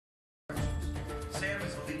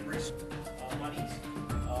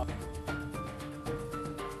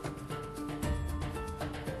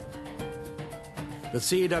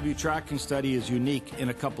The CAW tracking study is unique in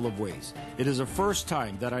a couple of ways. It is the first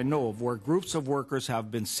time that I know of where groups of workers have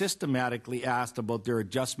been systematically asked about their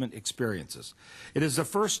adjustment experiences. It is the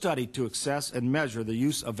first study to assess and measure the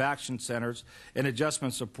use of action centers and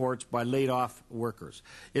adjustment supports by laid-off workers.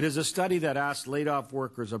 It is a study that asks laid-off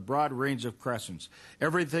workers a broad range of questions,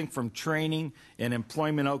 everything from training and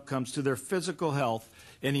employment outcomes to their physical health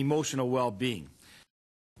and emotional well-being.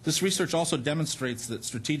 This research also demonstrates that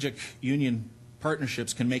strategic union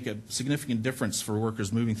partnerships can make a significant difference for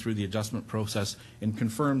workers moving through the adjustment process and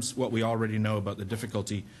confirms what we already know about the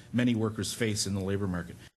difficulty many workers face in the labor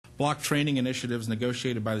market. Block training initiatives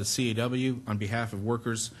negotiated by the CAW on behalf of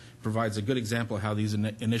workers provides a good example of how these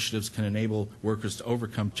initiatives can enable workers to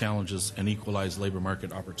overcome challenges and equalize labor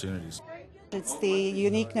market opportunities. It's the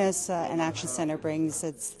uniqueness an Action Centre brings.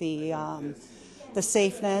 It's the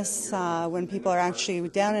safeness when people are actually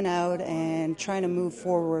down and out and trying to move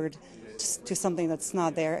forward to something that's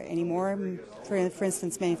not there anymore. For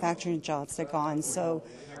instance, manufacturing jobs, they're gone. So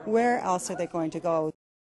where else are they going to go?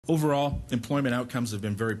 Overall, employment outcomes have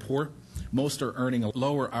been very poor. Most are earning a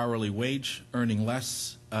lower hourly wage, earning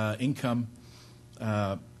less income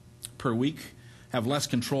per week, have less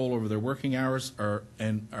control over their working hours,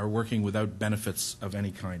 and are working without benefits of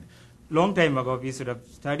any kind. Long time ago, we should have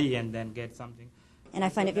studied and then get something. And I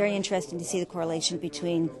find it very interesting to see the correlation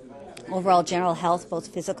between overall general health, both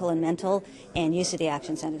physical and mental, and use of the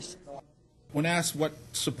action centers. When asked what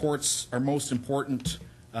supports are most important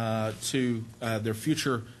to their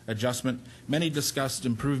future adjustment, many discussed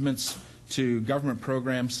improvements to government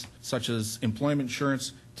programs such as employment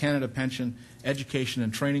insurance, Canada pension, education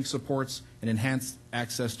and training supports, and enhanced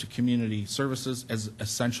access to community services as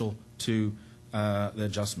essential to the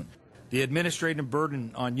adjustment. The administrative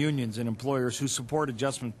burden on unions and employers who support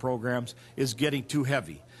adjustment programs is getting too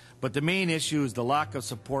heavy. But the main issue is the lack of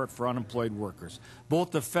support for unemployed workers.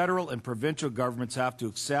 Both the federal and provincial governments have to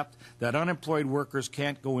accept that unemployed workers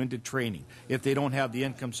can't go into training if they don't have the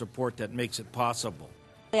income support that makes it possible.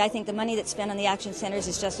 I think the money that's spent on the action centers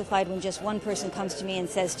is justified when just one person comes to me and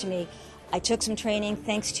says to me, I took some training,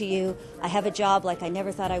 thanks to you, I have a job like I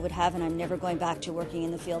never thought I would have, and I'm never going back to working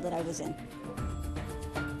in the field that I was in.